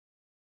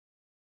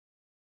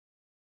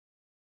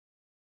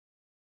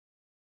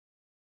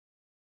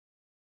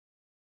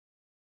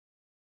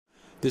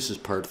This is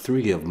part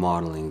 3 of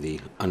modeling the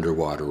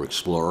underwater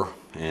explorer,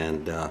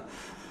 and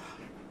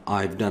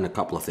I've done a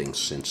couple of things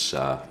since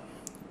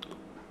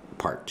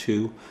part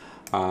 2.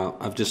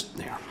 I've just,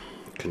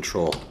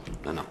 control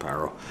and up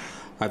arrow.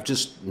 I've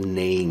just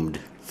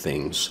named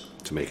things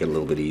to make it a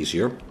little bit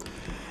easier.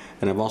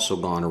 And I've also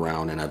gone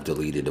around and I've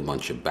deleted a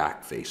bunch of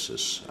back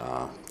faces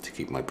to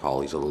keep my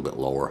polys a little bit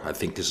lower. I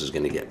think this is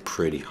going to get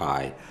pretty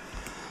high.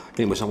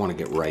 Anyways, I want to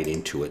get right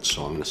into it,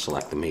 so I'm going to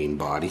select the main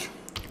body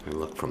and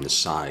look from the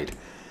side.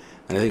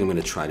 And I think I'm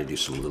going to try to do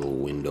some little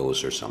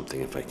windows or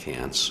something if I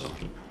can. So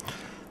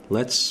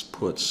let's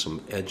put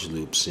some edge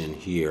loops in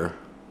here.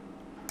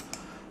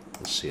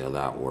 Let's see how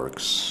that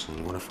works.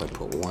 And what if I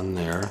put one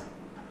there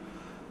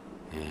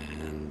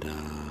and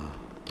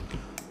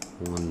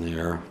one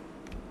there,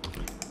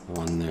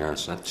 one there?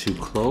 Is that too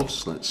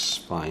close? Let's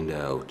find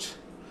out.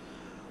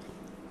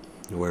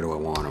 Where do I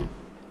want them?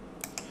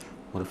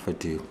 What if I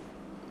do?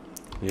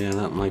 Yeah,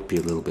 that might be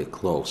a little bit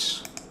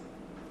close.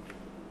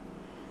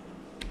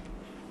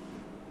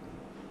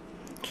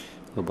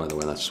 Oh, by the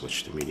way, let's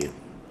switch to medium.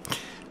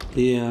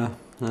 Yeah,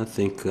 I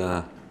think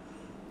I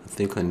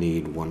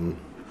need one.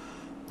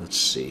 Let's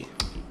see.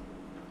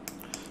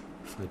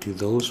 If I do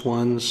those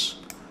ones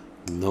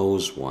and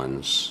those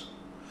ones,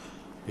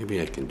 maybe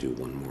I can do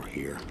one more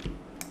here.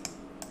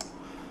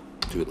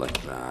 Do it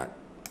like that.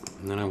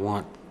 And then I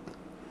want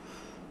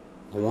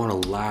a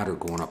ladder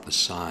going up the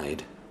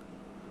side.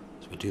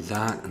 So I do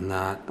that and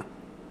that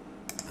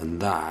and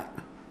that.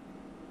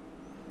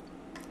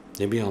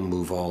 Maybe I'll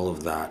move all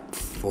of that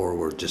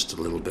forward just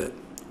a little bit.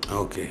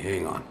 Okay,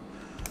 hang on.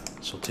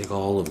 So I'll take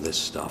all of this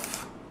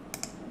stuff.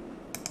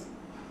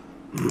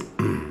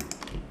 I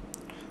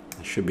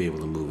should be able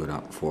to move it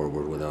up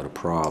forward without a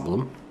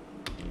problem.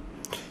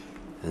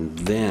 And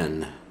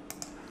then,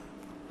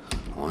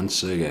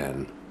 once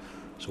again,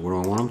 so where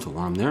do I want them? So I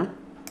want them there.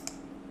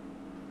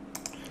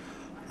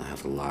 I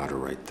have the ladder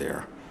right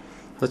there.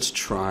 Let's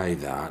try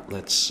that.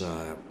 Let's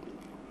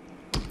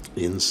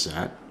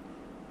inset.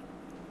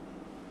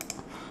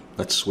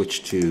 Let's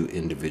switch to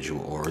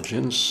individual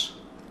origins,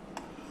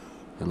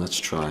 and let's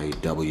try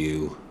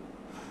W,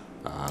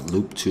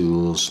 loop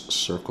tools,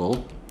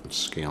 circle, and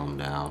scale them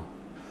down,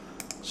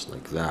 just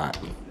like that.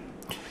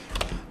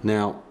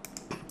 Now,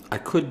 I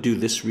could do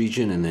this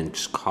region and then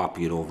just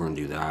copy it over and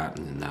do that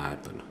and then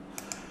that, but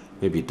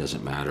maybe it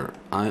doesn't matter.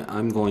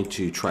 I'm going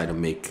to try to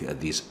make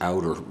these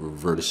outer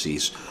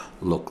vertices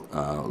look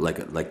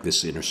like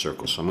this inner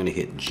circle. So I'm going to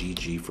hit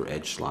GG for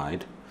edge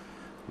slide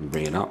and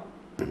bring it up.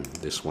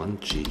 This one,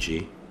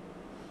 GG,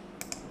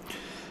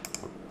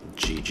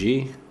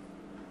 GG,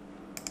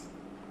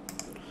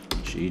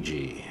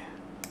 GG.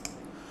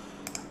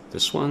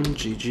 This one,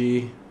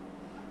 GG,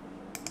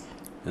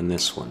 and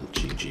this one,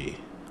 GG.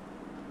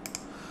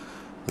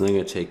 And I'm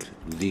going to take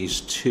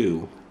these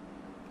two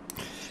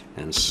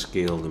and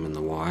scale them in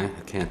the Y.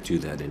 I can't do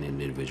that in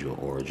individual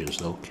origins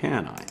though,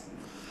 can I?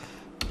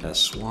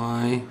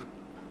 SY.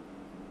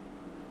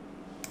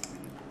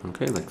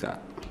 Okay, like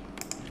that.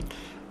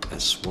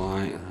 SY.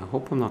 I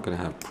hope I'm not going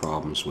to have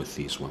problems with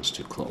these ones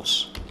too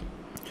close.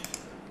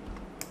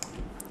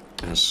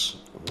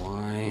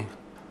 SY.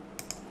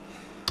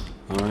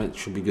 Alright,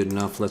 should be good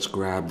enough. Let's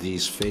grab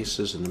these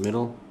faces in the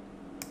middle.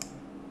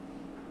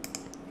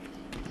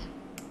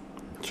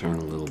 Turn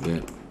a little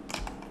bit.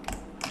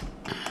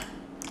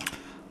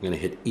 I'm going to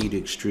hit E to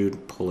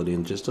extrude, pull it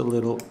in just a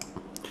little,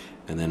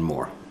 and then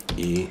more.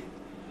 E.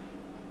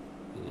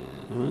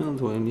 Well,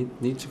 do I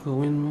need to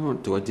go in more?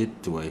 Did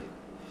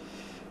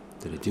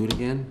I do it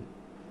again?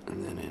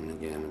 And then in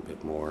again a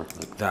bit more,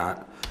 like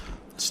that.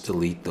 Let's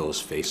delete those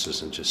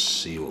faces and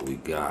just see what we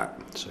got.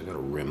 So I got a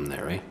rim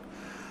there, eh?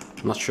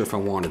 I'm not sure if I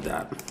wanted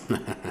that.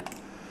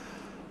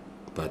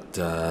 But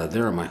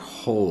there are my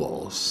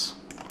holes.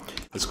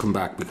 Let's come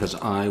back because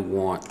I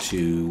want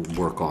to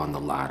work on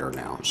the ladder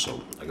now.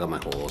 So I got my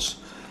holes.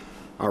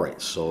 All right,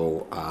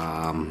 so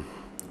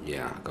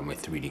yeah, I got my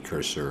 3D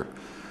cursor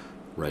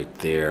right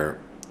there.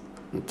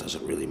 It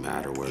doesn't really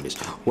matter where it is.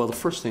 Well, the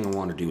first thing I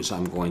want to do is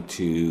I'm going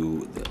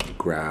to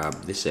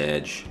grab this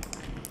edge,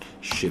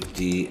 Shift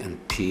D and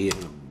P,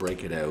 and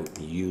break it out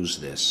and use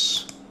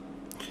this.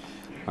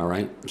 All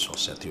right, so I'll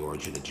set the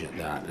origin to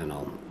that, and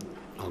I'll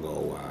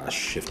go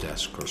Shift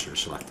S, cursor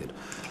selected.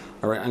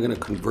 All right, I'm going to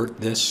convert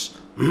this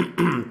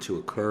to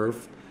a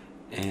curve,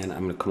 and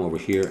I'm going to come over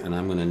here and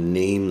I'm going to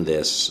name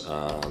this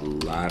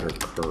ladder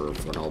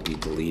curve, and I'll be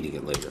deleting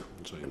it later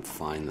so I can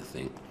find the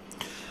thing.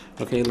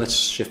 Okay, let's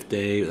Shift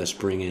A, let's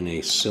bring in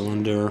a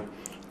cylinder.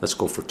 Let's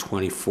go for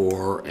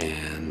 24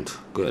 and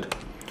good.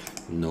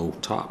 No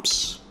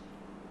tops.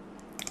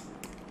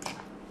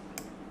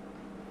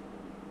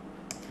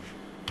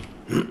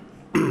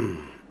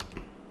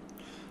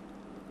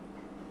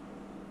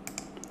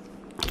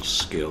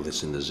 Scale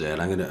this into Z.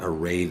 I'm going to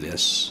array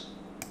this.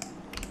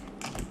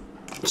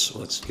 So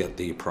let's get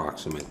the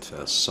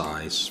approximate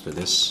size for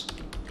this.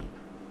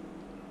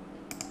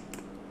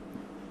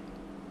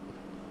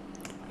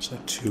 Is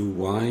that too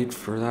wide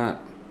for that?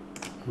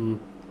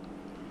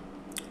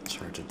 It's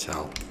hard to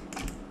tell.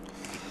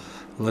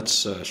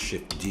 let's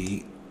Shift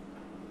D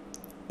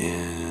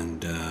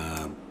and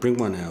bring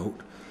one out.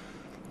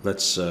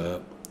 Let's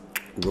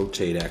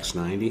rotate X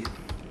 90.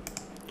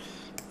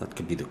 That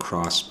could be the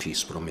cross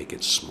piece, but I'll make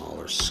it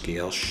smaller.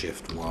 Scale,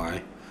 Shift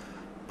Y.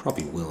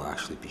 Probably will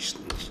actually be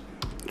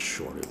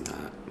shorter than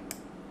that.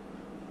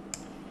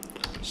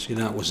 See,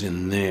 that was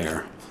in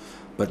there.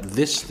 But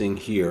this thing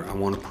here, I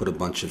want to put a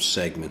bunch of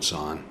segments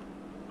on.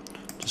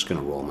 Just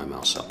going to roll my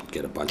mouse up and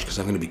get a bunch, because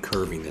I'm going to be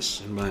curving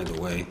this. And by the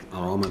way,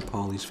 are all my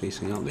polys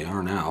facing out? They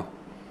are now.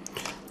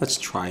 Let's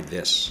try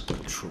this.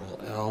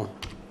 Control L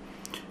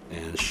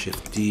and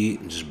Shift D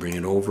and just bring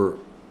it over.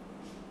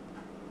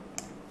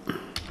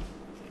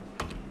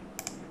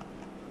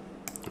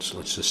 So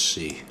let's just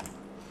see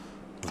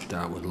what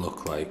that would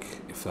look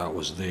like if that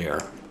was there.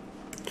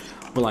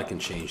 Well, I can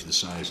change the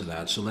size of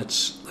that. So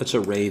let's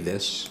array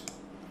this.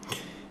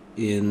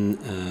 In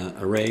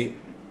array,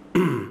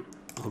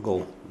 I'll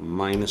go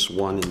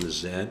 -1 in the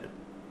Z,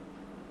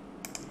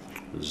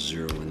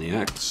 0 in the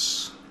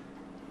X,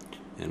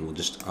 and we'll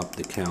just up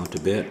the count a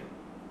bit.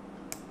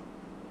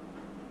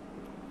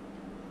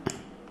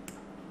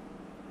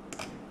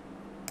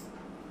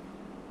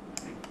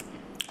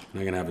 And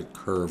I'm going to have it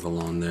curve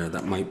along there.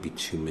 That might be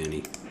too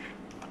many.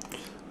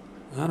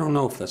 I don't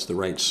know if that's the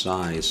right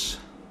size.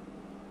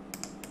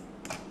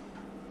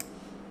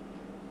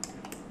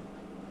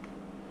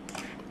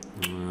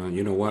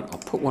 You know what? I'll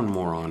put one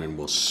more on and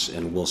we'll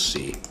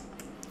see.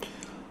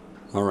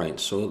 All right,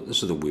 so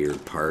this is the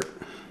weird part.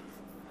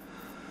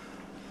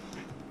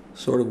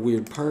 Sort of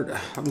weird part.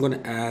 I'm going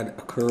to add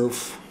a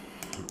curve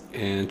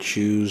and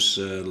choose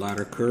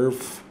ladder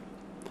curve.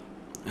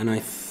 And I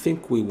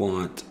think we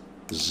want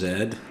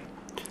Z.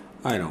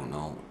 I don't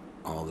know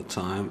all the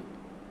time.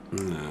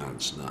 No,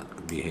 it's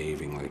not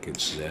behaving like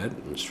it's Z.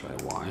 Let's try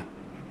Y.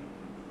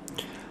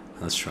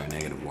 Let's try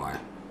 -Y.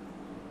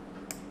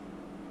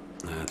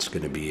 That's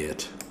going to be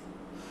it.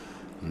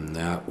 And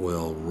that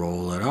will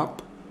roll it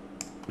up.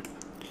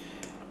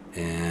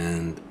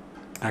 And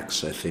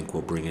X, I think,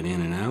 will bring it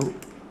in and out.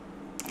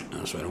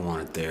 So I don't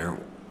want it there.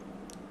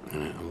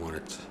 And I want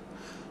it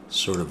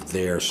sort of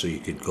there so you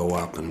could go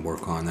up and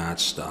work on that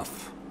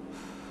stuff.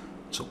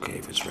 It's okay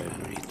if it's right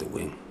underneath the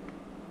wing.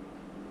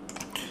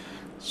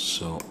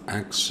 So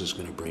X is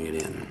going to bring it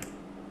in.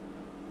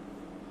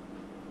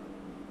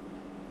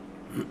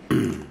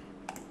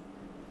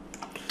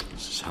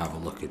 Let's just have a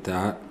look at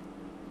that.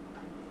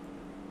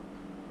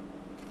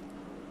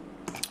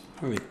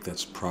 I think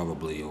that's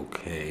probably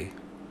okay.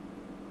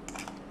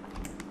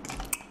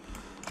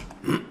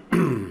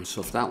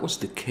 So if that was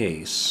the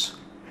case,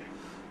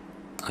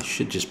 I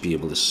should just be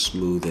able to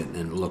smooth it and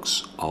it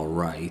looks all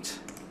right.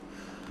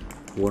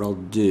 What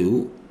I'll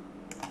do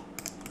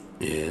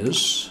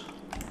is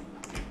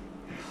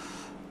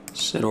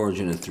set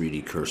origin to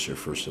 3D cursor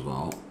first of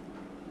all.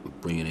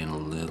 Bring it in a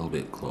little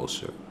bit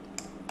closer.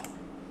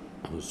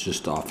 It was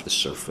just off the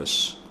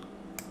surface.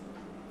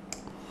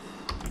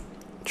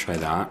 Try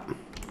that.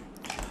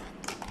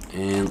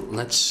 And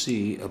let's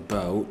see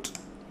about,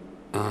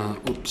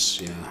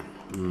 oops, yeah,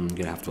 I'm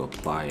gonna have to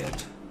apply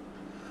it.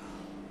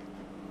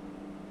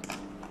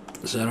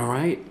 Is that all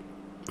right?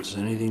 Does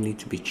anything need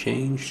to be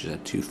changed? Is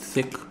that too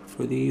thick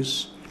for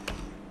these?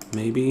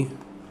 Maybe.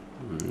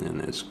 And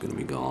then it's gonna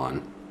be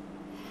gone.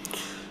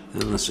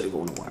 And let's say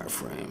go into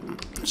wireframe,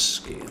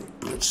 scale,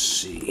 let's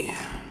see.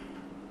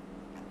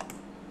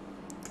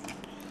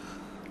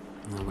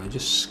 If I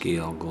just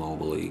scale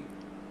globally,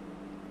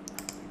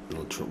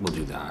 we'll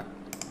do that.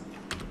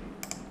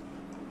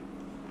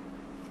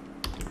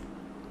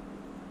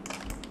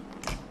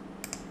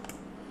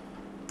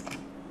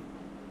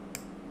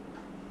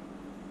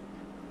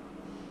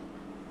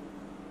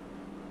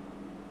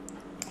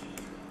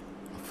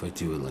 If I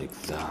do it like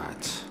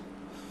that,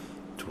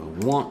 do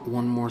I want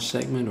one more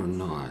segment or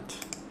not?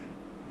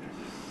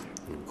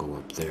 I'll go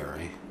up there,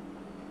 eh?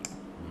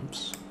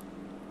 Oops.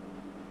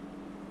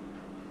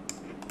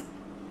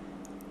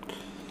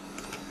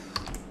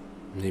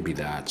 Maybe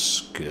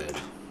that's good.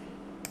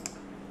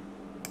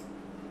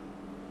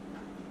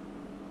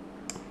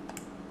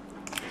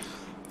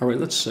 All right,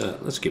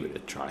 let's give it a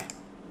try.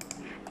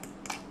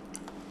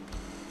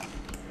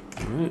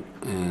 All right,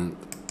 and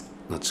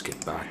let's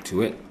get back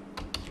to it.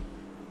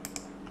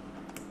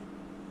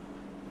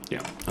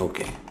 Yeah,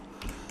 okay.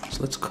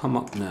 So let's come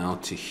up now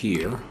to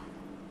here.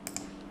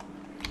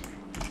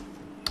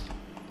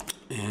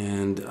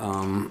 And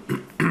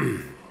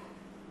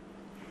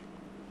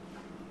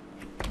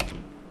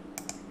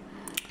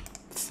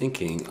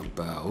thinking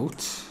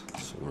about,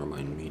 so where am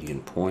I,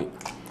 median point?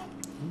 I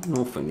don't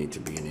know if I need to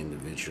be an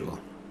individual.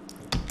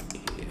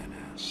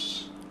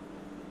 ENS.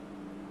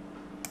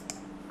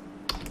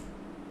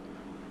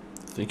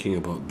 Thinking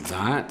about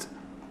that.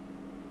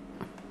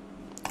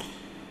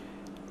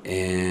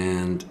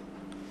 And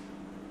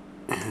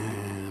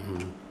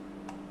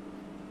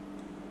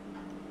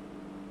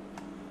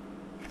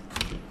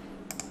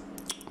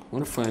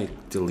what if I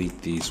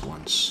delete these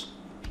ones?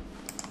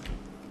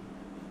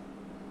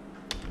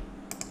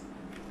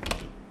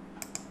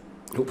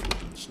 Oh,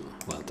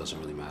 well, it doesn't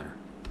really matter.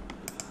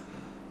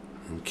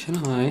 And can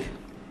I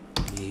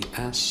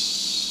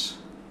ES?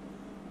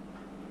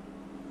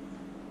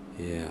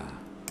 Yeah.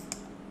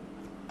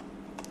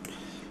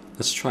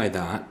 Let's try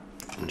that.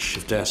 And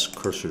Shift S,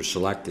 cursor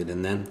selected,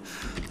 and then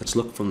let's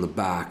look from the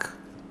back.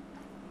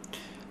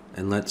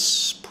 And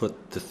let's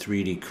put the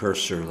 3D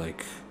cursor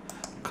like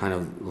kind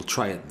of, we'll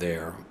try it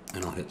there,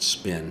 and I'll hit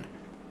spin.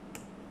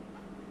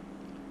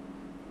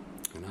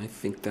 And I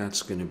think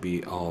that's going to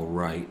be all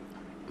right.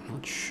 I'm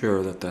not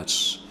sure that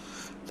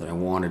that I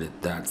wanted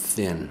it that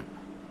thin.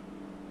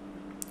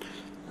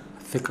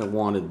 I think I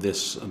wanted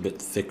this a bit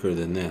thicker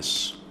than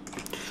this.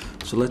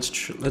 So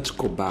let's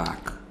go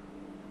back.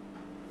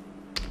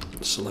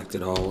 Select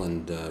it all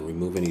and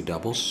remove any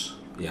doubles.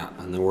 Yeah,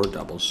 and there were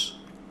doubles.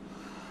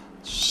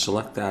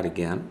 Select that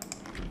again.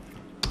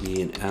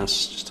 E and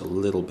S just a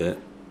little bit,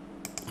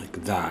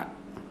 like that.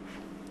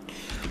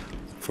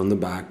 From the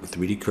back, the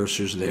 3D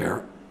cursor's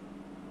there.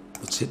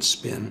 Let's hit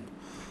spin.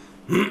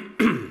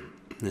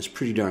 It's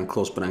pretty darn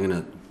close, but I'm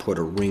going to put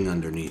a ring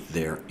underneath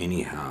there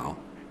anyhow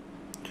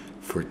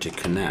for it to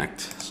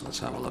connect. So let's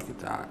have a look at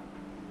that.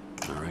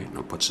 All right, and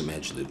I'll put some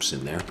edge loops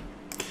in there.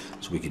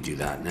 So we could do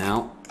that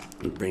now.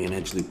 Bring an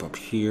edge loop up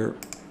here.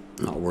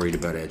 Not worried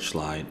about edge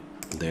slide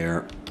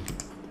there.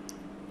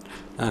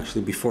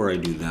 Actually, before I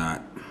do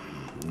that,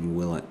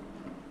 will it?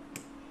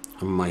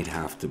 I might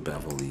have to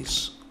bevel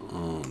these.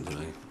 Oh, did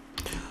I?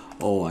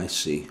 Oh, I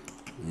see.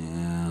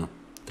 Yeah,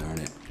 darn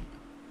it.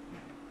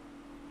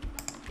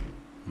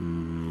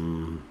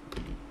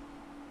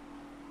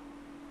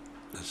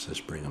 Let's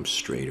just bring them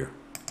straighter.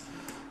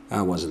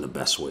 That wasn't the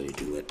best way to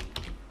do it.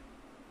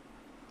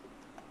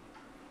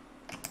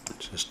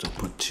 Just to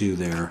put two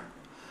there.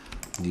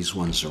 These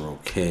ones are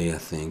okay, I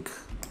think.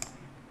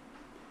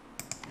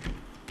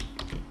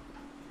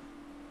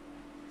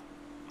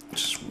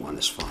 Just one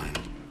is fine.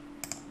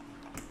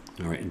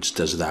 All right, it just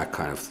does that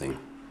kind of thing.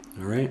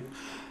 All right,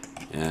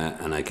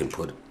 and I can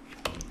put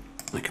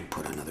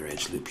another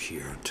edge loop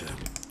here to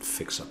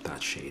fix up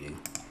that shading.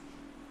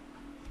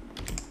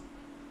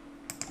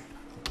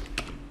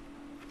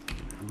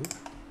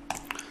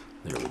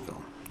 There we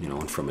go. You know,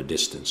 and from a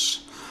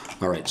distance.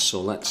 All right, so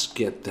let's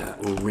get that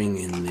ring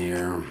in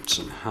there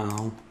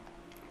somehow.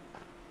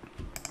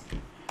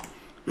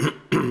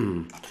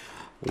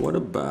 What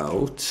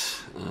about,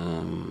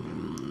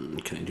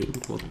 can I do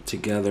them both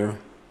together?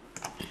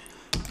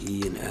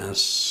 E and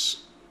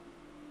S.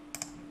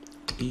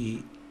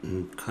 E,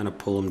 and kind of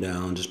pull them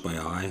down just by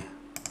eye.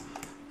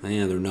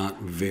 Yeah, they're not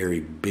very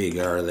big,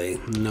 are they?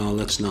 No,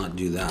 let's not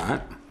do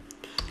that.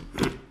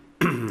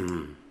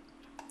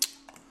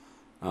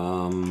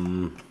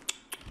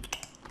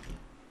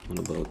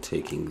 What about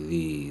taking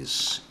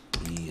these,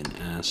 E and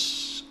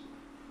S?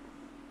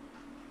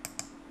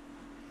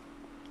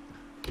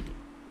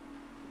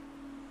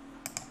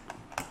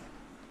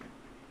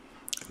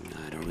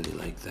 I don't really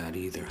like that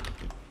either.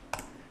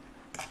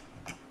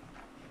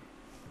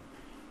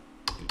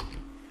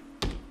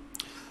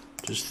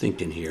 Just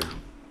thinking here.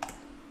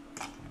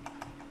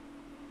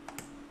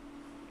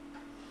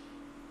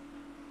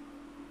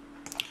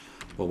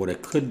 Well, what I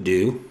could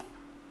do,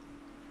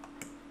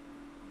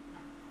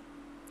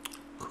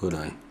 could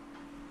I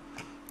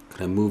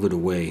move it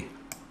away?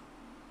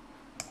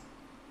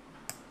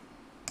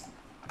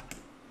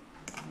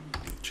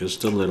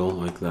 Just a little,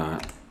 like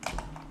that.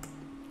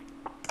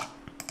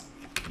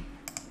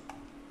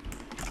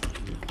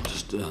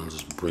 I'll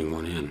just bring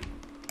one in.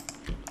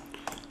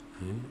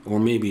 Okay. Or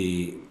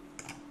maybe,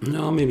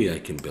 no, maybe I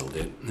can build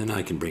it. Then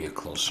I can bring it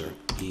closer.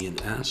 E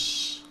and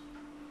S.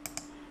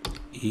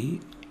 E.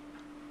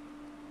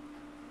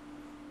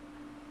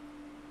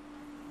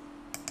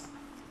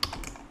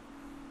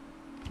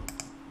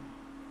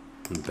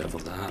 And bevel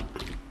that.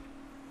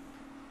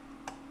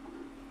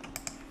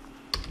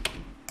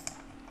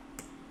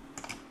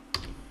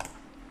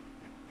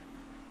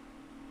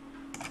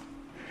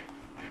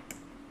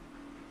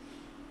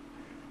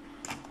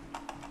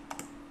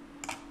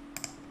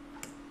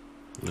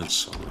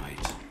 That's all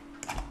right.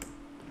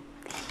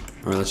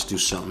 All right, let's do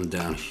something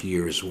down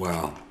here as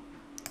well,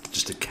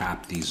 just to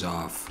cap these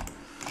off.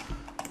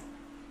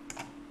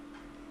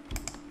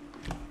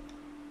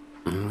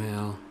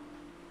 Well,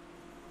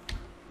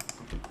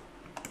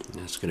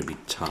 that's going to be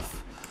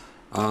tough.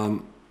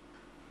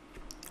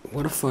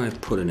 What if I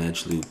put an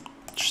edge loop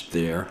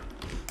there,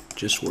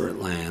 just where it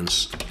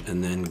lands,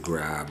 and then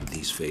grab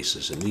these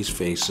faces, and these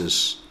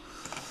faces,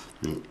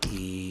 and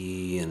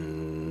E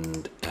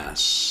and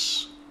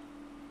S.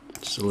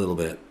 Just a little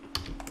bit.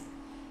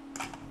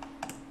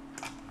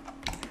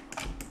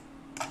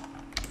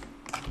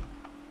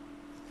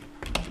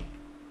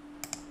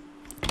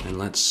 And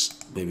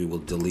maybe we'll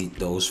delete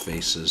those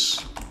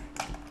faces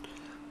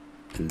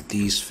and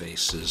these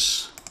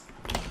faces,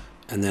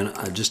 and then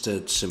just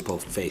a simple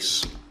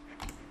face.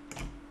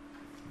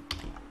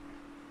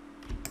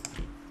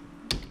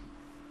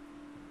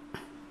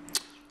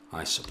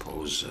 I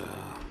suppose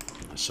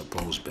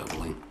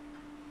beveling.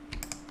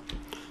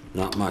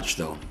 Not much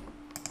though.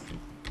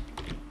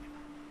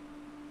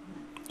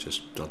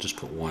 I'll just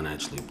put one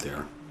edge loop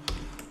there.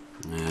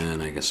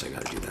 And I guess I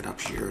gotta do that up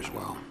here as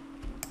well.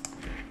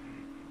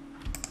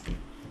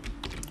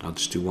 I'll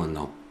just do one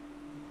though.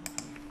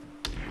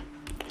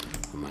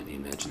 I might need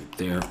an edge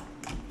there.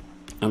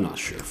 I'm not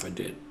sure if I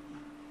did.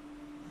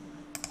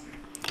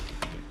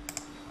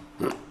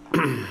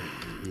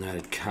 And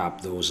I'd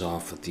cap those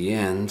off at the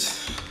end.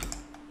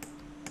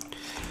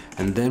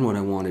 And then what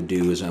I want to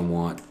do is I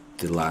want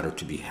the ladder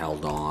to be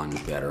held on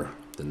better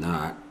than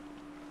that.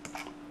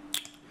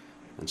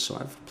 And so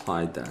I've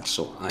applied that.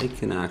 So I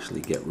can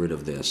actually get rid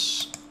of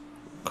this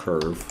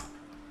curve.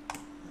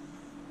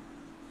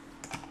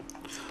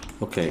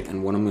 Okay,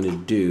 and what I'm going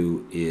to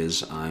do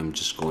is I'm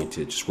just going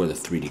to, just where the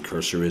 3D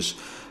cursor is,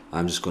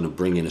 I'm just going to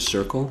bring in a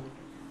circle.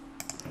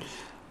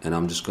 And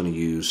I'm just going to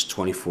use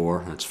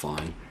 24, that's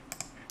fine.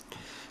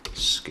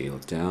 Scale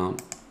it down.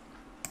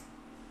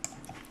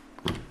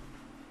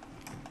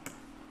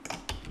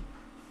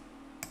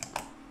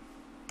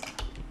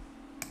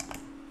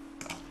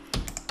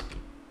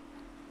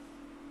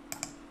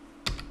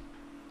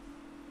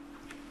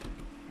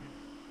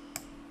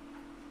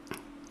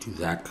 Do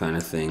that kind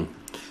of thing.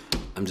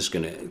 I'm just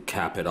going to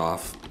cap it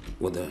off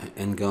with an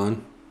end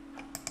gun.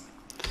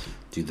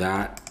 Do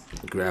that.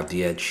 Grab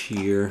the edge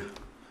here.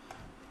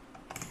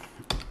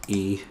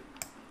 E.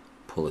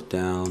 Pull it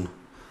down.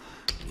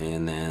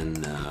 And then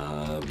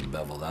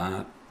bevel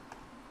that.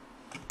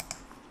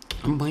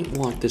 I might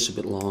want this a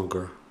bit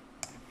longer.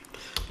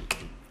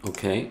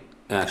 Okay.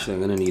 Actually,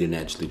 I'm going to need an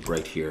edge loop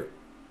right here.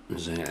 I'm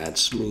just going to add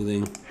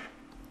smoothing.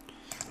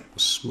 We'll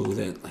smooth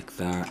it like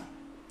that.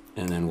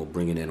 And then we'll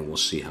bring it in and we'll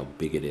see how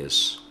big it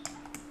is.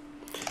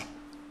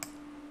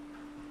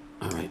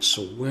 Alright,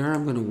 so where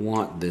I'm going to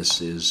want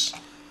this is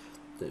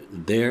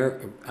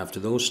there, after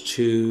those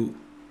two,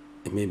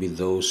 and maybe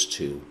those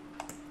two.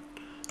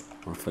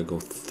 Or if I go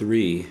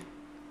 3,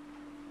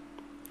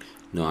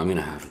 no, I'm going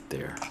to have it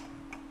there.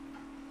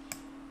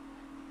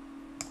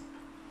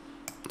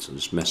 So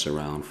just mess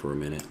around for a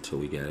minute until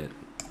we get it.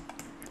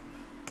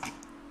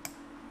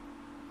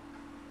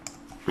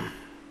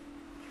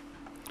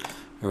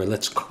 All right,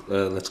 let's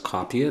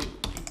copy it.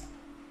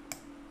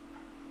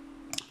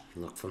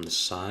 Look from the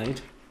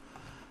side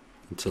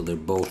until they're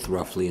both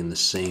roughly in the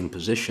same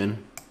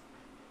position,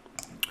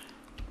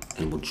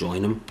 and we'll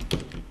join them,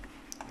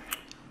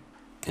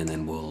 and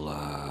then we'll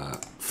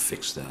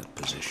fix that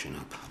position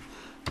up.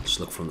 Let's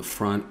look from the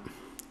front.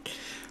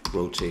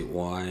 Rotate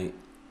Y.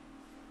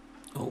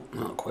 Oh,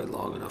 not quite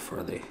long enough,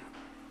 are they?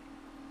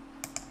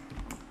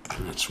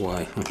 And that's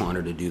why I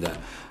wanted to do that.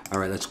 All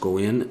right, let's go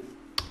in.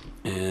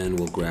 And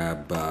we'll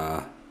grab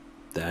that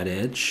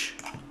edge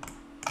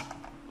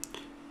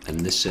and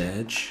this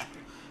edge,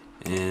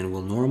 and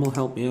will normal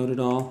help me out at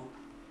all?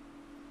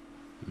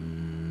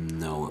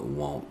 No, it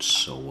won't,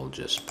 so we'll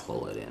just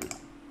pull it in.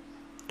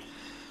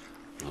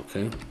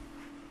 Okay.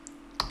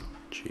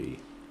 G.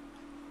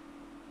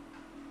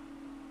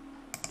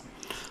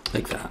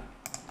 Like that.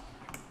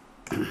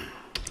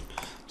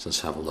 So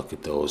let's have a look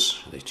at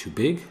those. Are they too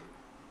big?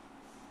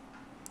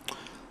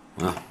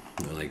 Well,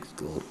 they're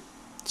like little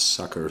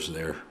suckers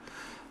there.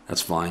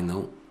 That's fine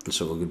though.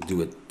 So we'll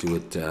do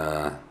it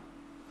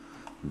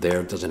there.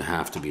 It doesn't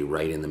have to be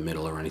right in the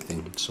middle or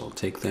anything. So I'll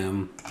take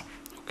them.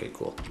 Okay,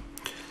 cool.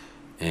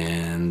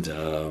 And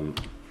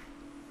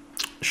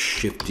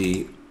Shift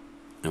D,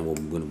 and we're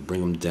going to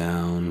bring them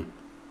down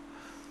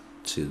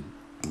to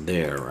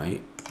there,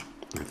 right?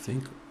 I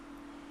think.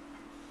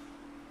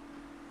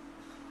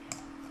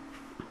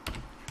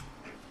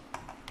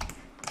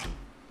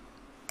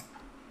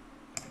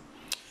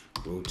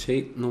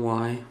 Rotate in the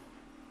Y.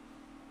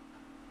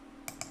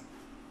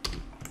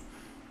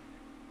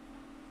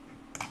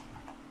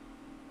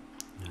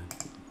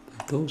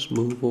 Let those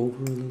move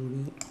over a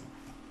little bit.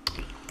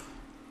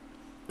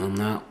 And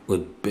that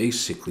would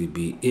basically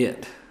be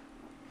it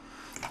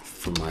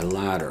for my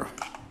ladder.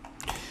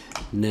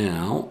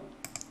 Now,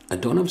 I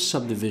don't have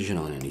subdivision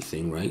on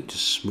anything, right?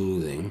 Just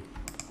smoothing.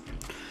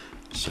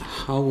 So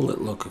how will it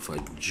look if I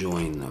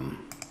join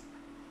them?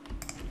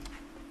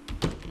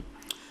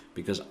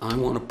 Because I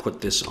want to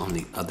put this on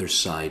the other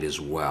side as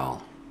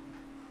well.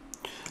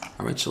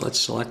 All right, so let's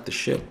select the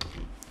ship.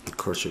 The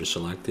cursor is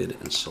selected,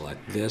 and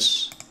select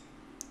this,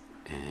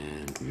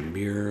 and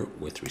mirror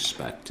with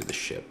respect to the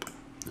ship.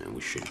 And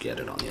we should get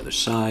it on the other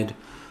side,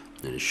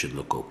 and it should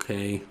look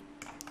okay.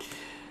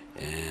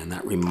 And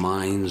that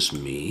reminds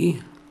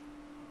me,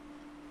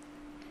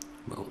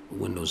 well,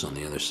 windows on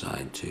the other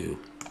side too.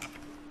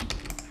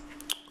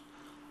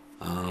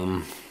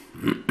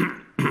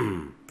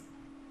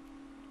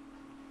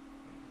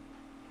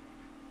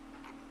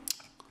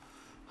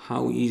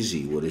 How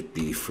easy would it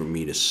be for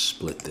me to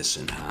split this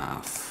in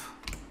half?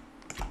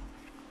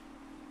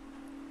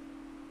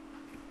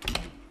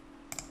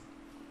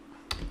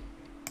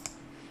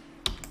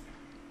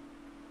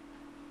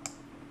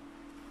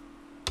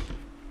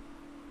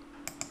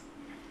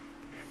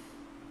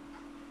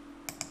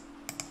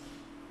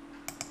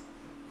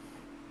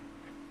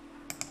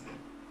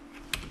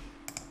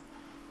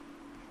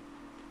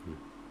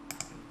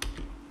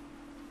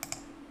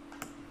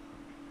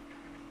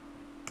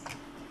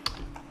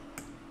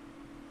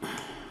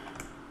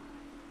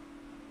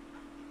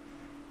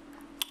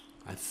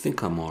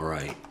 think I'm all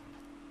right.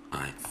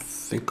 I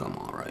think I'm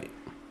all right.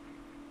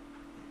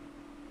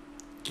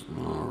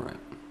 All right.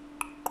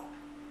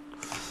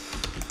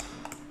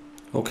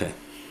 Okay,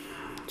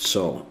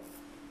 so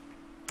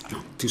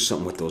I'll do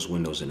something with those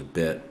windows in a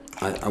bit.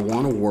 I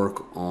want to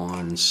work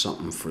on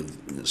something for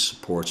the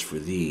supports for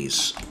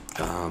these.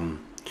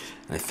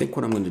 I think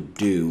what I'm going to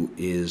do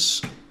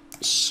is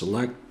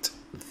select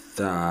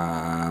the,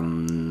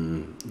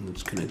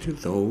 can I do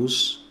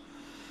those?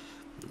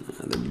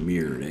 They're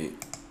mirrored, eh?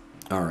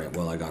 All right,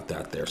 well, I got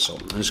that there. So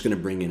I'm just going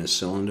to bring in a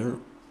cylinder.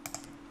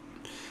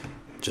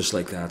 Just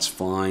like that's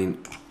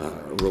fine.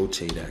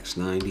 Rotate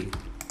X90.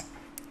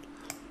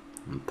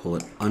 And pull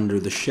it under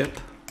the ship.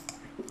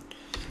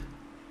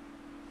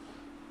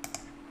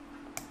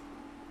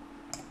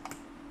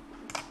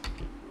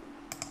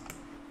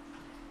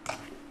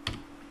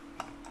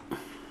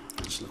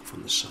 Let's look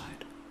from the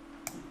side.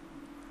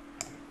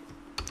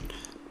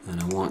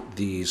 And I want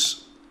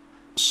these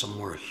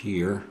somewhere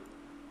here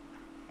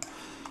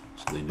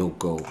so they don't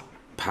go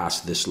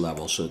past this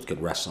level, so it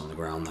could rest on the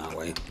ground that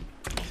way.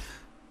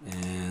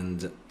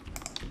 And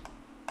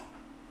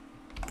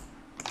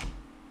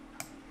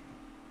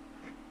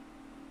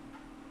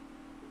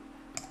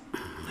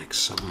like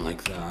something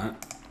like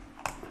that.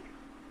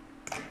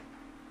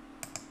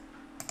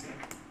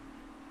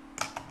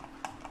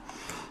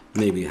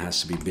 Maybe it has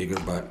to be bigger,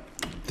 but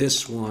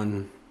this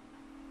one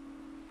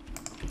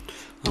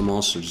I'm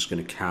also just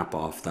going to cap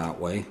off that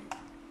way.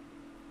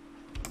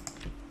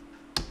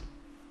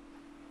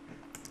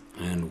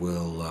 And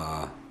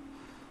we'll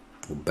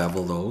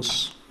bevel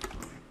those.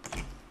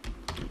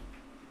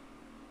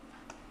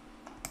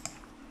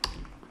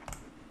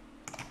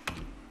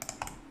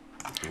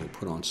 And we'll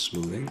put on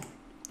smoothing.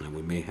 And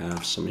we may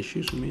have some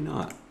issues, we may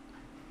not.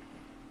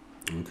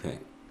 Okay.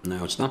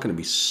 Now it's not going to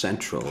be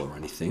central or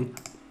anything.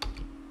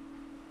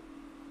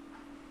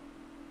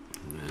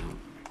 Now,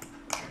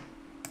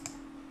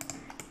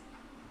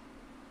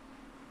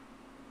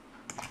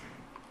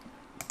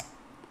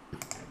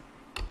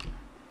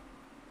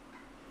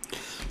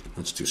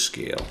 let's do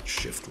scale,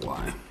 Shift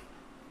Y.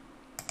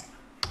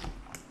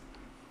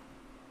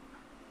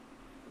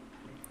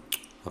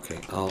 Okay,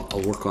 I'll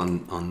work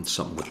on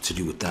something to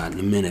do with that in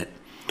a minute.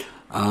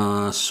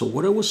 So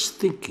what I was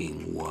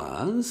thinking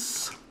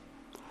was,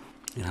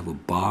 you have a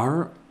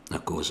bar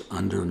that goes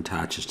under and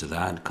attaches to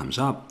that, comes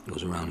up,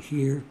 goes around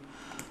here.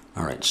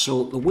 All right,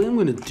 so the way I'm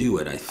going to do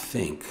it, I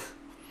think,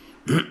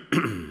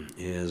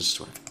 is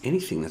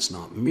anything that's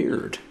not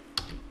mirrored.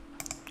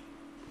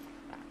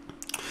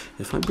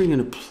 If I bring in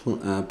a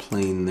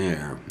plane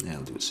there, yeah,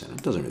 I'll do it center.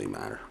 It doesn't really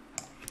matter.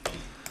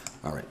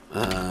 All right,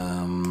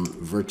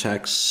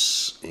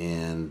 vertex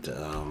and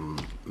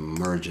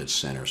merge at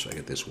center, so I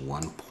get this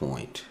 1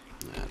 point.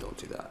 Nah, don't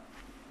do that.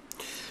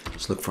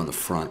 Let's look from the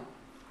front.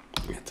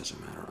 Yeah, it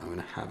doesn't matter. I'm going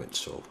to have it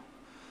so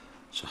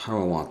how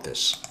do I want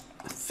this?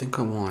 I think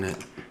I want it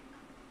like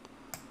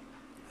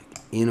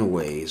in a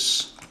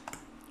ways.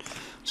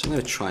 So I'm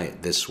going to try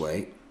it this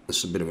way.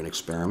 This is a bit of an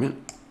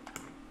experiment.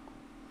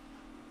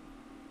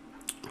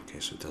 Okay,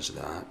 so it does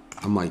that.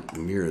 I might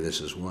mirror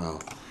this as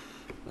well.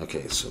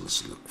 Okay, so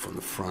let's look from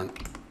the front.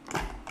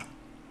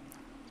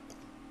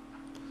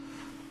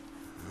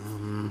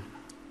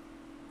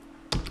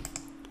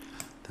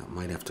 That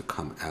might have to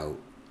come out.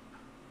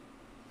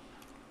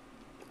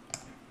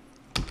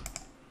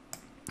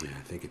 Yeah,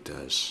 I think it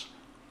does.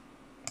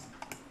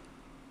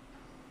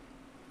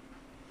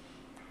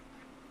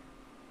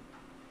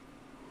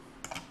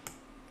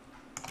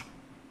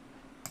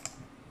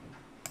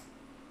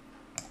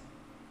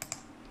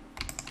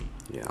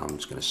 Yeah, I'm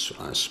just going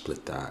to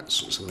split that.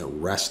 So it's going to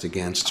rest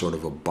against sort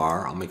of a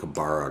bar. I'll make a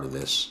bar out of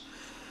this.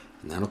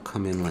 And that'll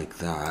come in like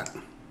that.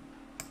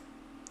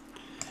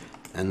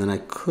 And then I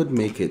could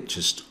make it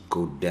just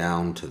go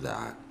down to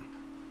that.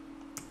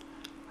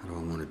 How do I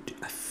want to do?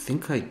 I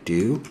think I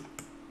do.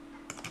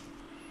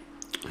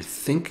 I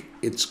think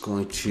it's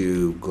going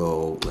to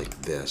go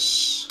like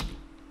this.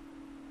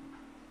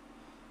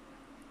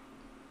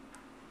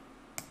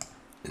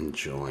 And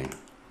join.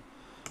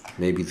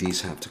 Maybe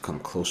these have to come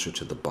closer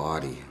to the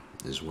body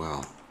as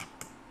well.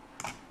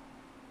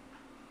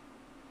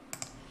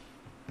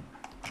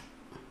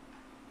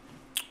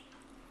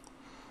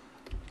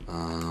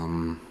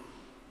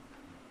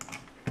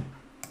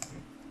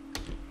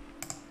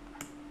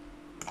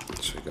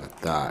 So we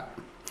got that.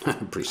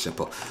 Pretty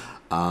simple.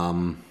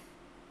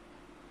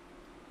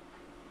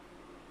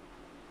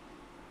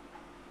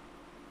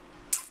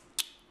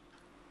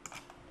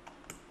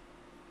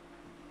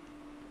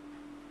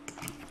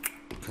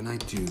 Can I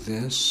do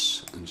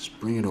this and just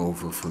bring it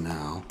over for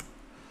now?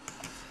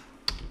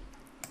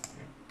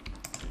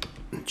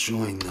 And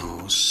join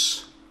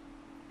those.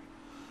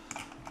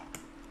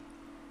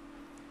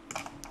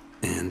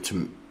 And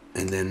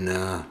then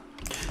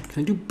can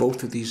I do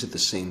both of these at the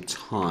same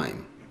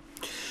time?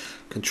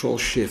 Control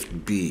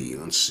Shift B.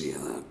 Let's see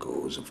how that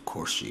goes. Of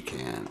course you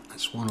can. I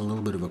just want a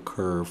little bit of a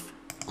curve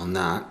on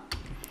that.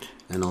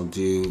 And I'll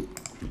do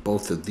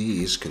both of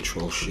these.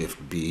 Control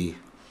Shift B.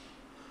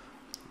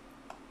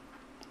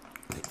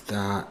 Like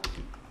that.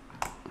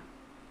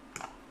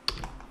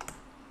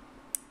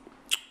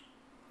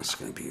 It's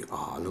going to be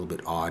a little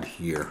bit odd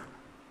here.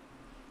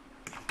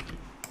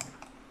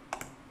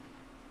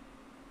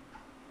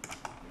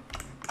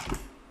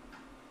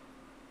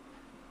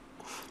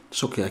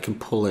 It's okay, I can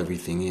pull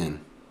everything in.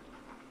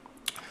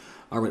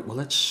 All right, well,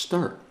 let's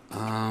start.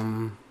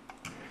 I'm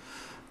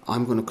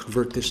going to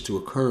convert this to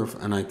a curve,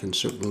 and I can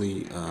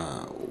certainly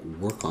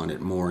work on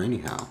it more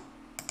anyhow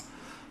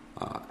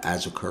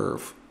as a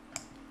curve.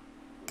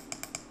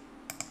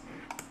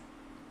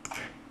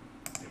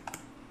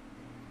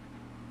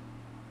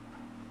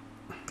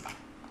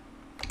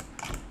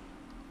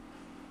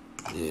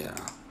 Yeah,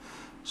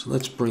 so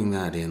let's bring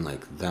that in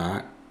like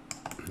that,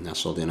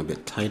 nestled in a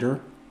bit tighter,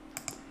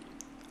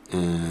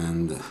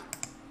 and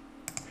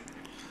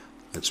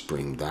let's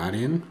bring that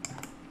in.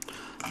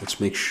 Let's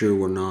make sure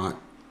we're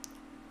not,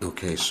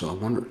 okay, so I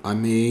wonder, I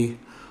may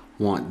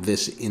want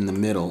this in the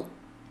middle,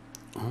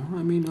 or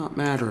it may not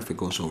matter if it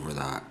goes over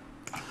that.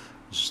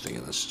 Just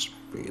thinking, let's just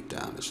bring it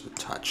down just a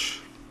touch.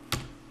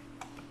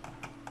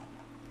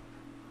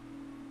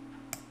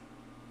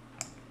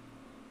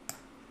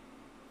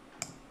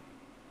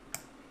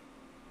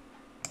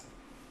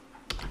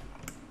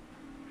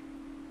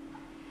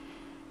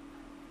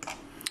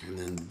 And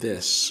then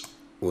this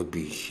would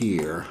be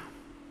here,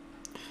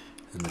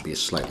 and there'd be a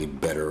slightly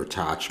better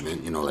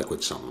attachment, you know, like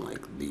with something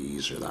like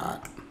these or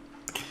that.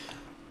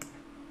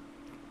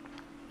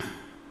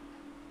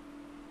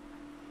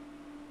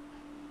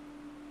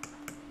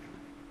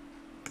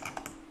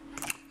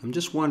 I'm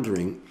just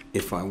wondering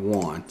if I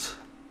want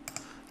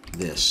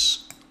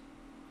this,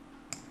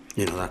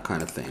 you know, that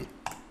kind of thing.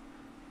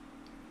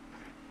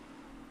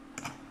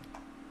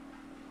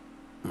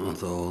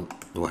 Although,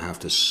 do I have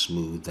to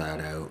smooth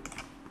that out?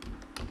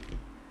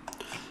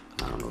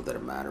 I don't know that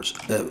it matters.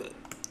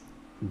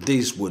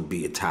 These would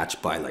be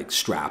attached by like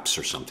straps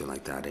or something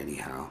like that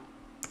anyhow.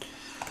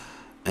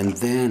 And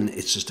then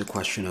it's just a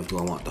question of, do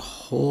I want the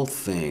whole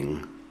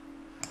thing,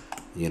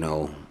 you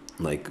know,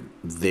 like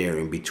there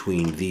in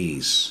between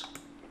these?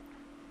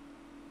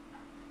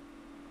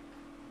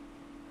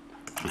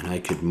 And I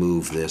could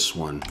move this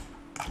one.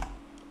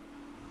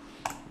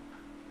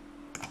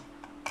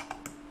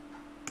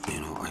 You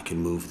know, I can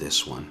move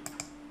this one.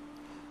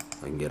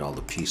 I can get all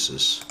the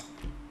pieces.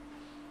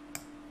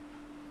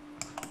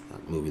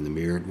 Moving the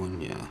mirrored one,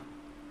 yeah.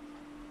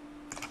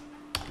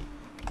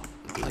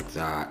 Like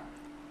that.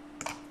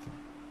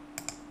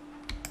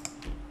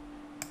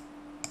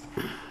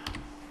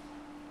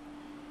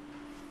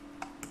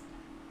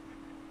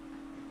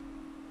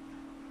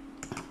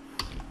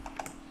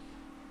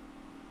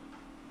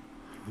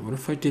 What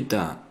if I did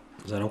that?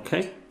 Is that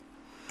okay?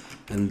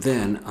 And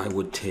then I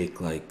would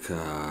take like,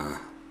 well,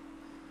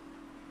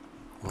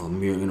 I'm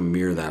going to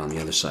mirror that on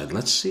the other side.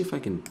 Let's see if I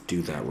can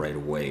do that right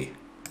away.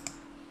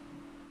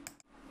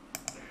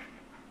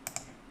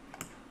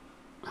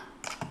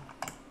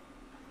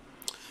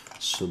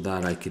 So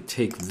that I could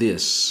take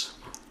this,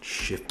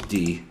 Shift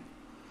D,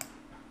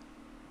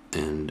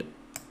 and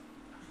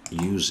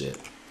use it.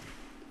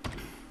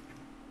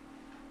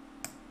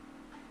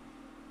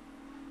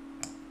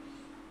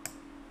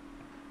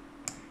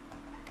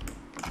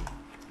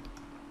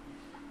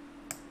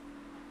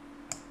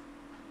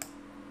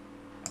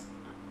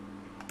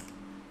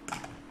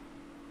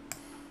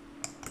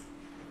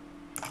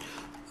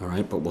 All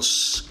right, but we'll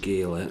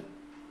scale it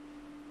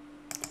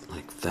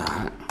like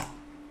that.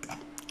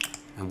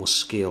 And we'll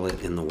scale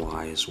it in the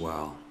Y as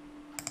well.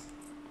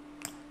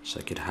 So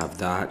I could have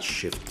that,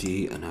 Shift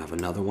D, and have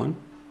another one.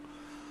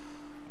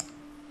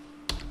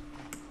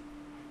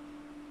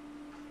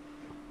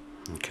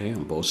 Okay,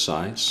 on both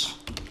sides.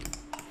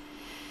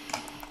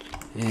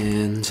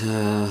 And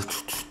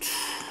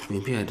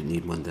maybe I'd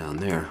need one down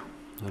there.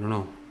 I don't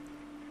know.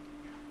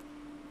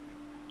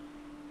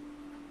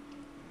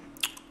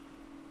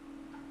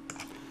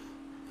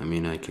 I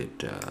mean, I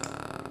could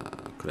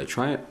I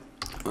try it?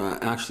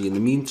 Actually, in the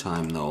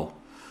meantime, though,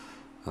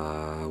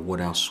 what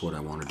else would I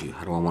want to do?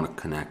 How do I want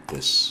to connect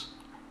this?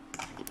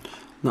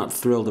 Not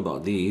thrilled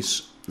about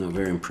these. Not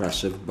very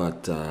impressive,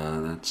 but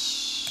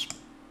that's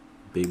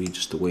maybe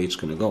just the way it's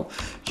going to go.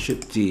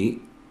 Shift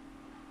D.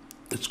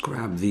 Let's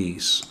grab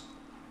these.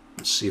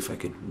 Let's see if I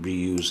could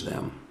reuse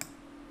them.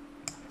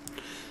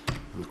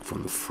 Look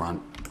from the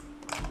front.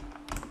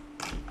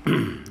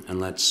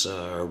 And let's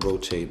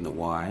rotate in the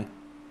Y.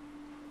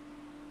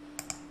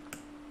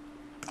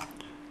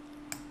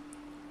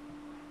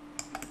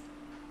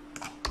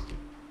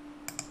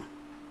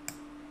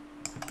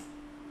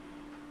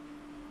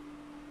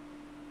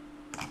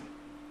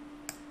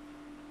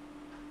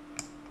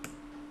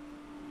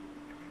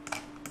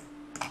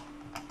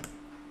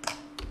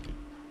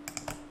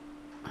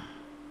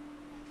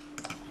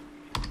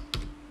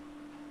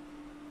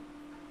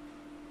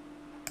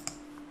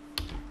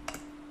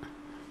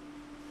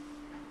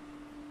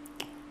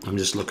 I'm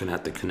just looking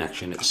at the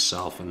connection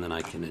itself, and then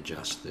I can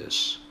adjust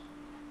this.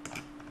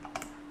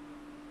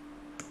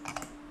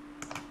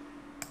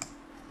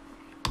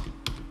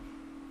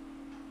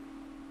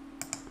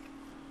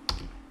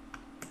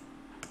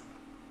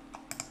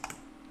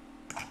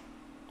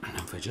 And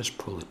if I just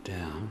pull it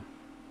down,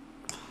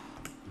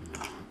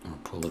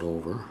 pull it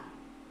over.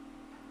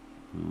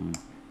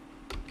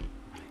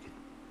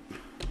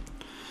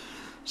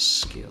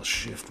 Scale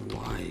shift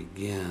Y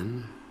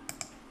again.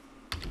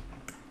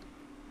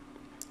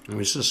 I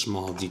mean, it's a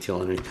small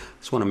detail, and I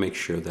just want to make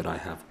sure that I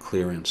have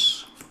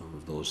clearance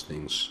of those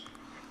things.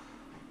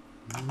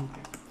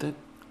 That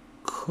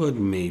could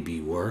maybe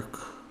work.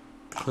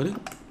 Could it?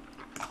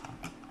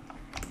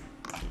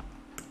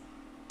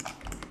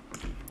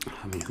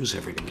 I mean, who's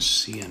ever going to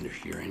see under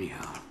here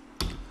anyhow?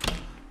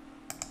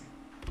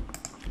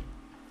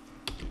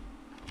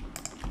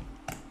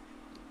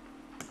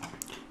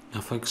 Now,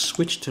 if I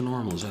switch to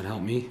normal, does that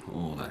help me?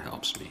 Oh, that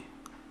helps me.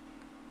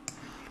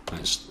 I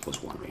just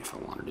was wondering if I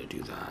wanted to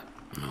do that.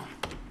 No.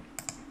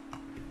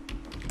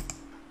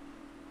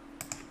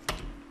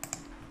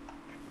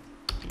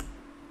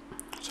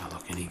 Does that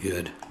look any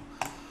good?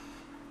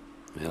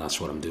 Yeah, that's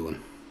what I'm doing.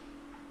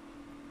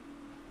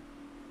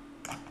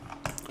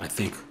 I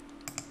think.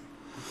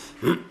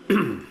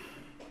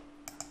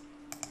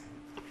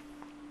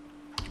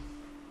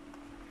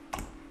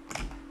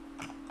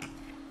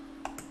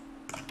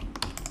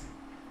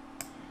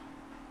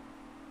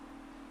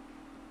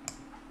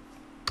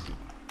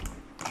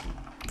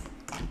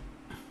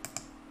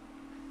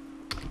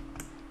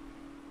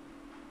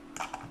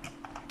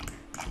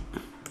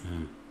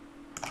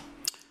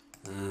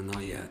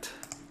 Not yet.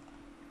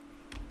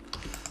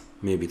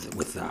 Maybe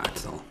with that,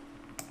 though.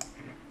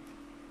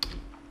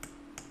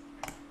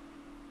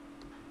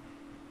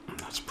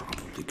 That's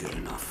probably good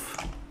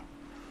enough.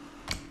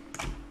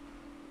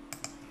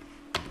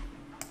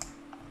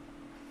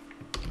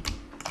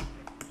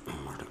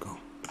 More to go.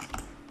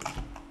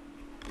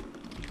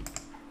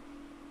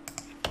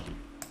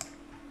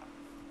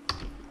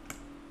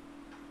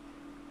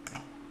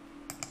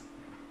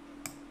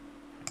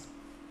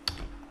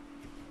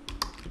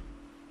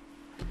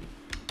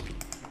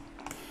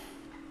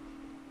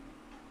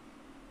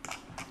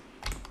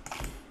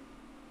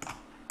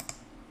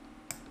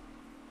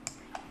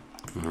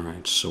 All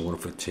right, so what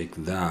if I take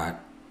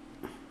that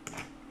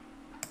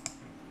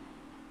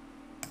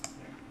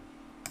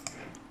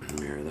and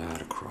mirror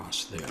that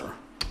across there?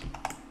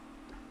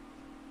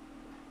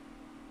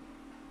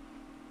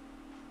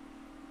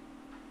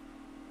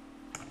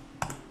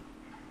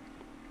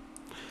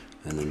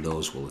 And then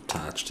those will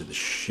attach to the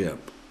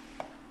ship.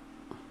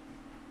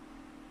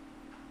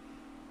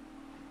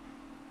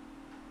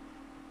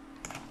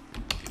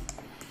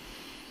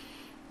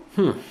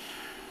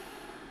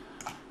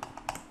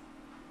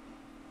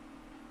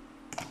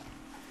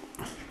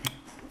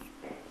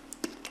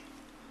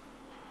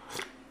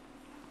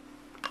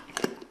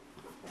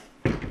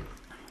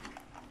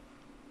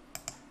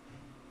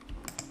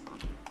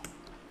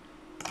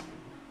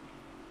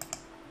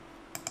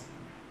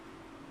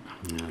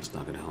 No, it's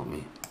not going to help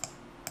me.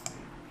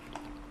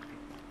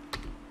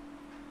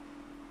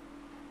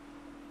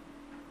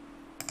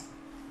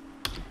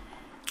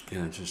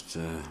 Yeah, just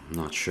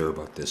not sure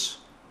about this.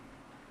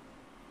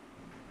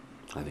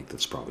 I think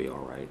that's probably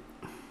all right.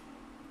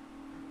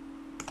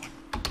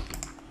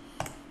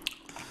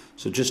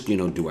 So just, you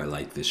know, do I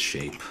like this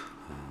shape?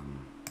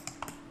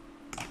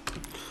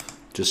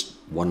 Just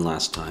one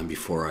last time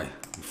before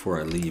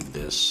I leave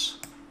this.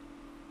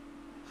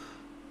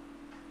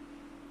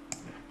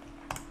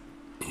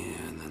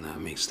 And then that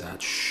makes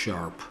that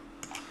sharp.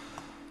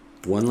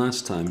 One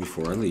last time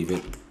before I leave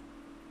it.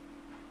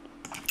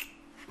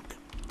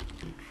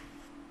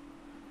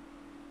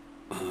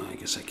 I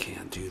guess I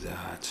can't do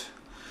that.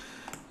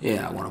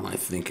 Yeah, what am I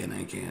thinking?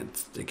 I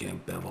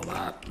can't bevel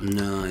that.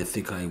 No, I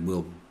think I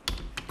will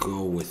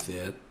go with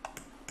it.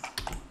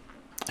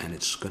 And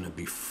it's gonna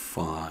be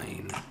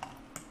fine.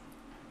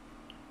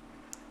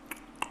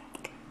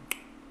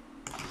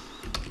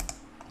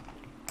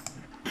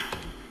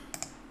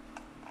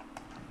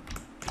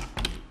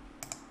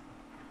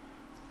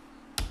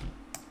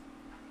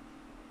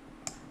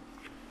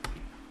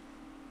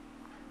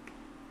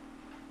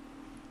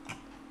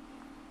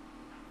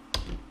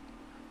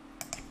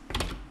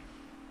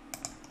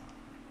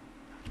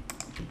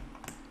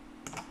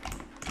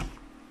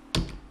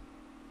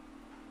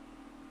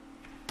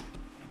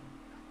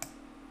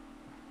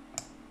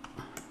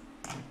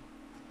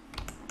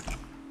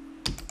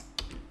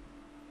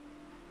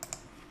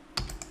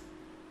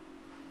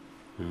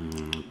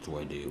 What do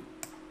I do?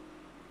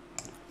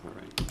 All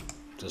right,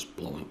 just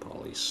blowing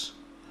polys.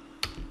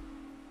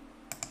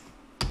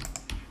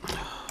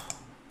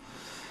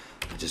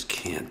 I just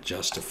can't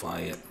justify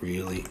it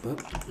really,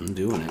 but I'm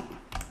doing it.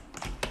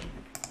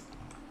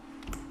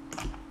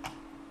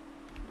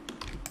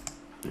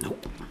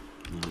 Nope,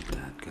 not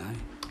that guy.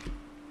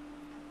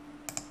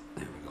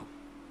 There we go.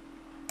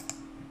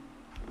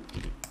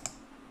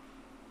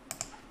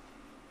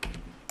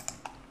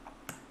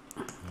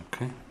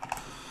 Okay.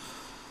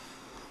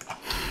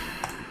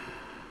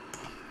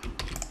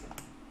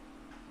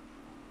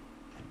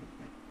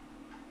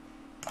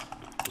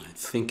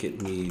 I think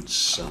it needs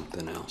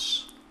something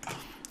else.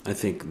 I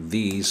think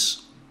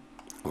these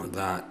or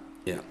that,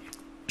 yeah.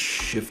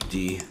 Shift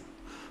D,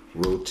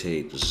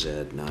 rotate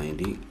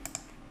Z90.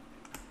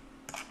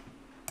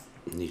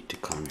 need to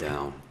come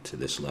down to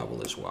this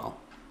level as well.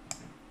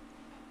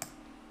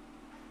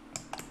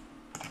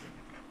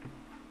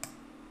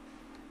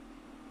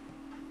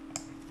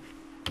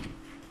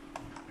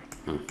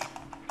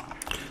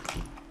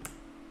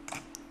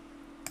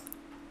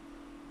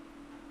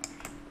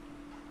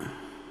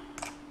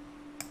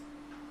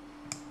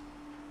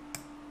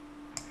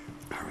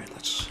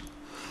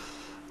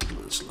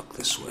 Let's look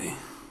this way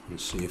and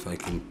see if I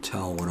can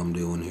tell what I'm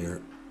doing here.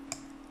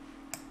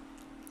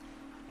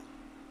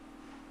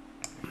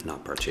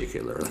 Not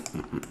particularly.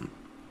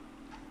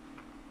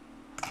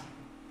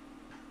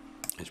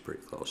 It's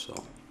pretty close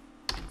though.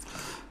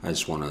 I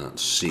just want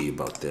to see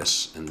about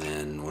this, and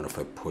then what if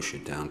I push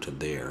it down to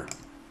there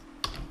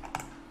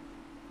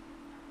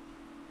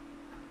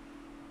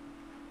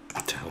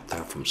to help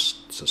that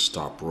to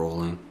stop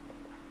rolling.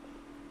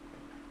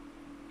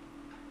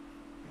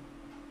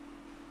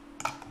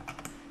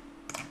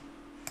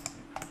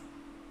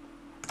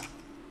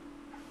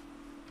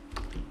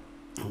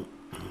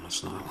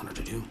 That's not what I wanted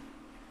to do.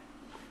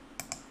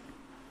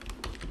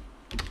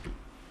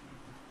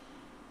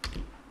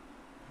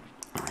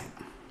 All right.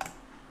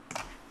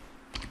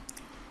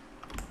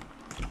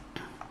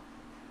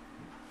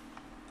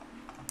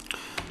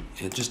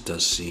 It just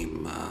does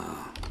seem, I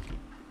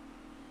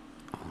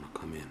want to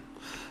come in.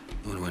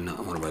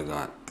 What have I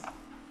got?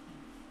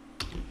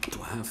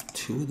 Do I have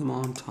two of them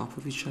on top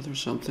of each other or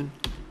something?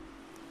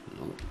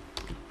 No.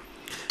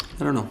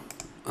 I don't know.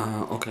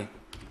 Okay.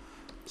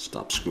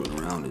 Stop screwing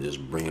around and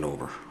just bring it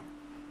over.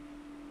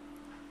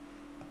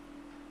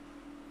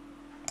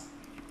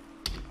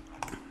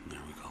 There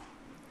we go.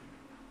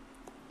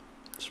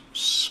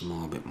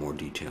 Small bit more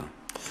detail.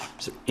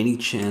 Is there any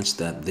chance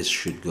that this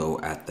should go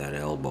at that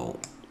elbow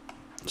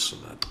so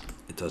that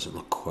it doesn't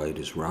look quite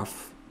as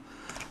rough?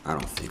 I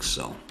don't think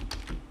so.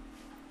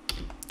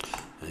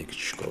 I think it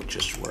should go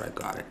just where I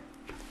got it.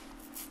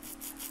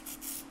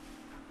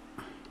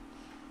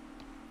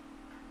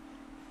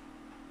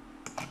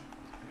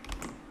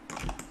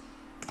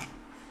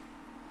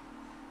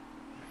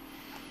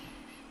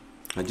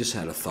 I just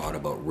had a thought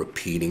about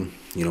repeating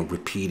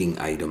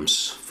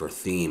items for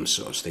themes.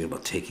 So I was thinking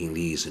about taking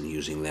these and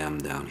using them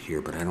down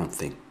here, but I don't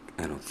think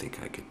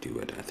I could do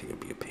it. I think it'd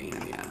be a pain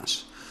in the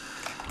ass.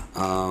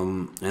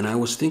 And I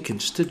was thinking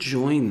just to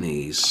join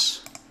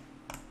these,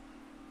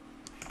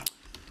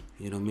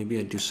 maybe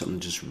I'd do something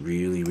just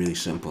really, really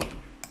simple.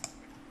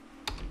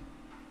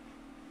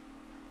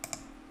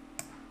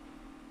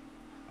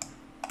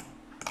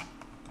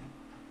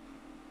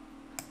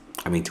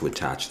 I mean, to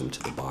attach them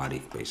to the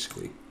body,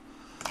 basically.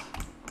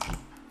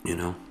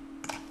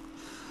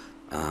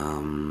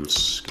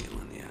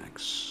 Scaling the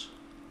X.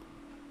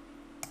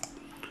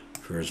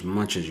 For as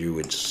much as you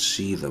would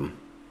see them.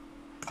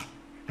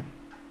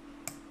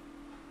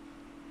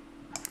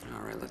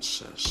 All right,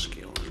 let's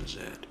scale in the Z.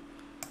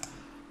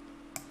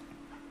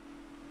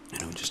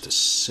 Just a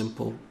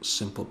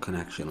simple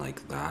connection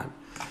like that.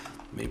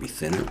 Maybe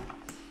thinner.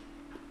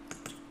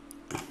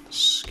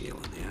 Scale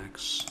in the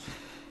X.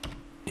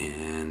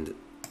 And a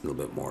little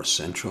bit more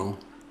central.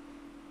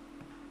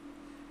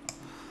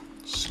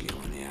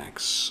 Scale in the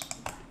X,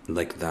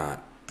 like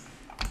that.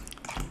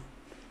 And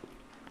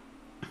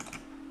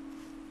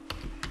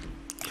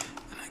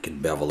I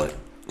could bevel it,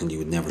 and you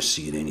would never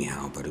see it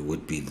anyhow, but it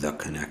would be the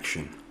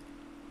connection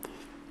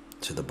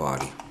to the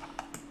body.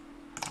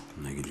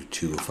 And I could do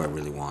two if I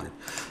really wanted.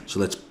 So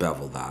let's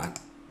bevel that.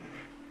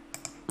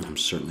 I'm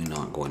certainly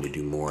not going to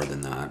do more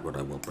than that, but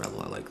I will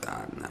bevel it like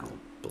that, and that'll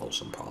blow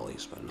some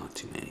polys, but not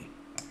too many.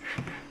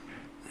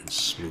 And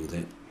smooth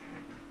it.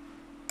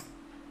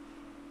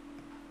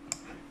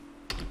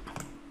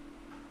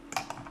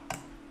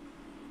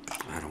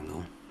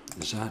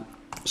 Is that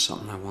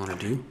something I want to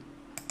do?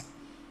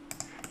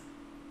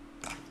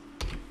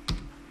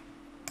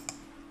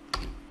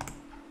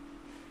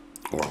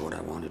 Or would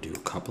I want to do a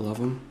couple of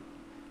them?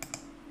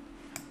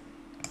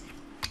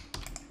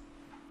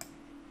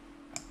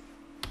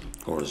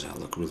 Or does that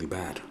look really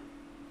bad?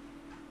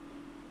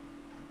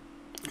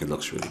 It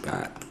looks really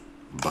bad,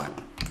 but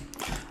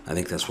I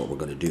think that's what we're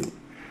going to do.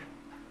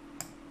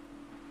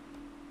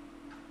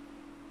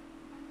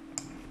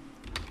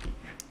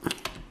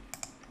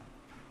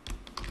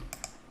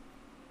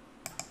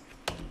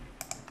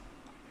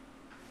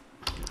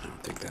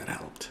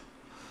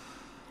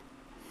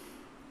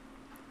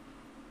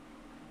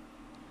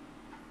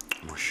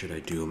 Or should I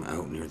do them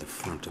out near the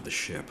front of the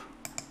ship?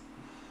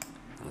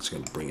 That's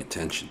going to bring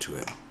attention to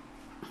it,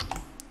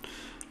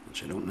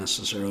 which I don't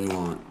necessarily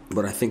want,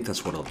 but I think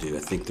that's what I'll do. I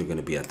think they're going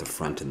to be at the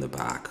front and the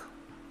back.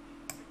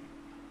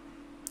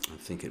 I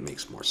think it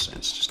makes more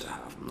sense just to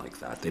have them like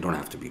that. They don't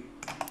have to be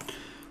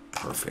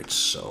perfect,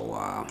 so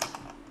I'm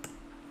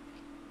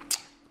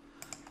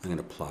going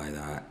to apply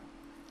that,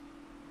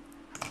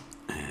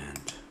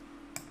 and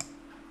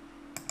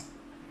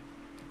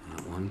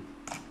that one.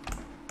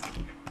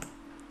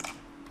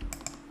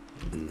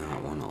 And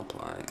that one I'll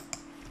apply,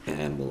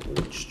 and we'll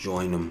just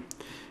join them.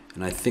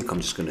 And I think I'm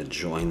just going to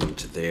join them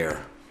to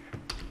there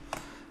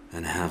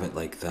and have it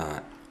like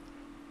that.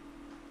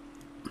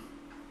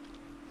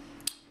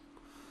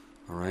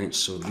 All right,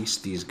 so at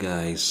least these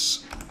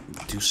guys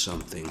do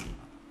something.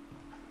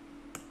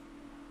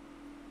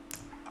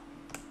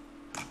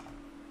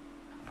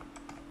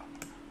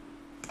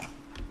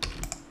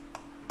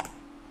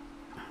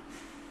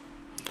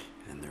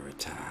 And they're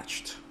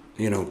attached.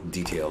 You know,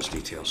 details,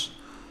 details.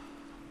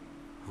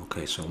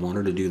 Okay, so I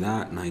wanted to do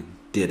that, and I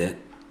did it.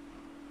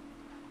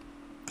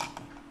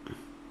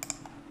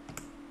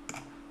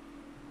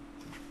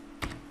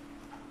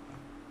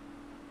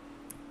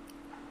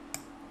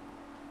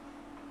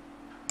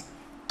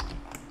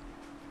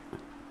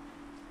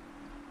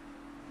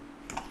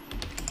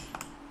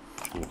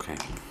 Okay.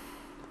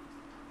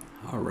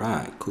 All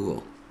right,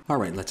 cool. All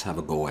right, let's have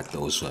a go at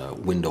those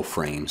window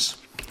frames.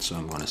 So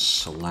I'm going to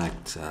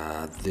select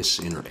this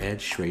inner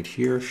edge right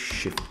here,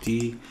 Shift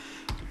D,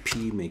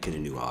 P, make it a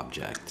new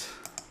object.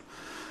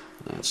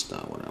 That's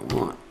not what I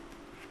want.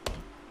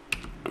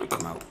 I'm going to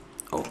come out.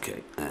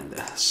 Okay, and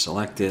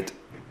select it.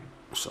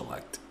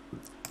 Select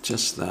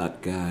just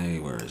that guy.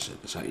 Where is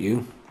it? Is that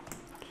you?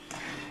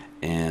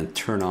 And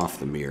turn off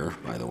the mirror,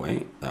 by the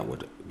way. That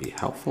would be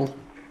helpful.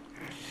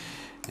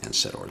 And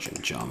set origin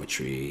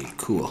geometry.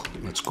 Cool.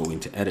 Let's go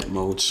into edit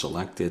mode,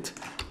 select it.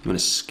 I'm going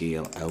to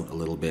scale out a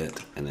little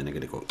bit, and then I'm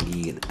going to go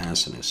E and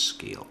S and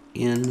scale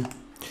in.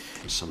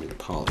 Some of the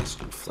polys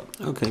can flip.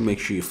 Okay, make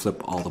sure you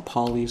flip all the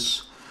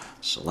polys.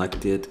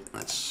 Select it.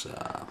 Let's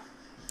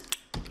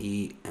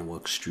E, and we'll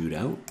extrude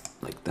out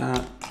like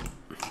that.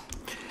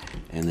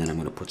 And then I'm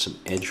going to put some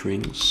edge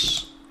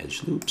rings,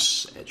 edge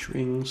loops, edge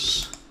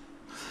rings.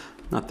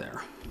 Not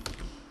there.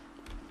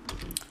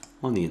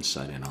 On the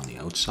inside and on the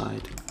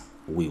outside.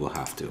 We will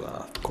have to,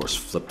 of course,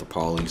 flip the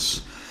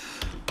polys,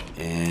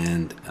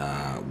 and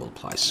we'll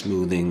apply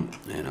smoothing,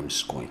 and I'm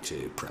just going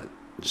to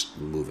just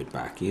move it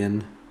back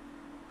in,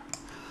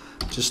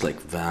 just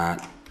like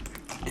that,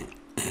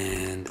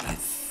 and I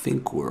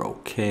think we're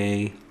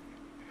okay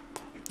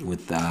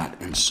with that.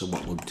 And so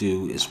what we'll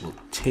do is we'll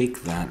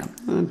take that, I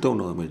don't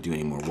know if I'm going to do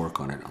any more work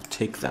on it, I'll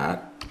take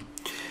that,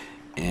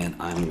 and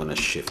I'm going to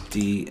Shift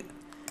D,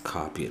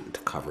 copy it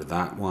to cover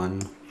that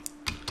one,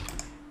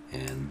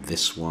 and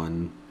this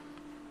one.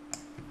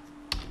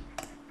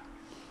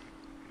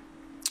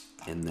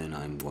 And then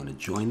I'm going to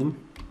join them.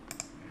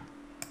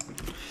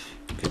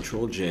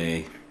 Control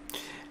J,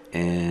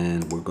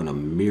 and we're going to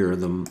mirror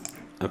them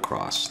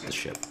across the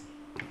ship.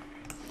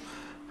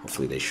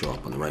 Hopefully they show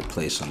up on the right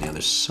place on the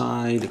other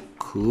side.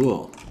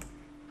 Cool.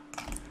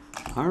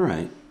 All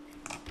right.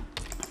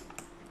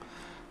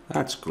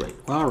 That's great.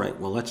 All right,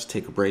 well, let's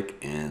take a break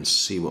and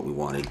see what we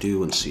want to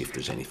do and see if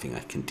there's anything I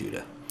can do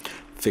to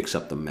fix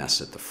up the mess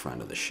at the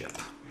front of the ship.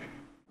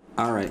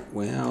 All right,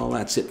 well,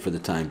 that's it for the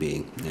time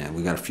being. Yeah,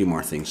 we got a few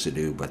more things to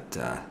do, but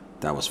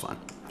that was fun.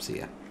 See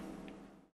ya.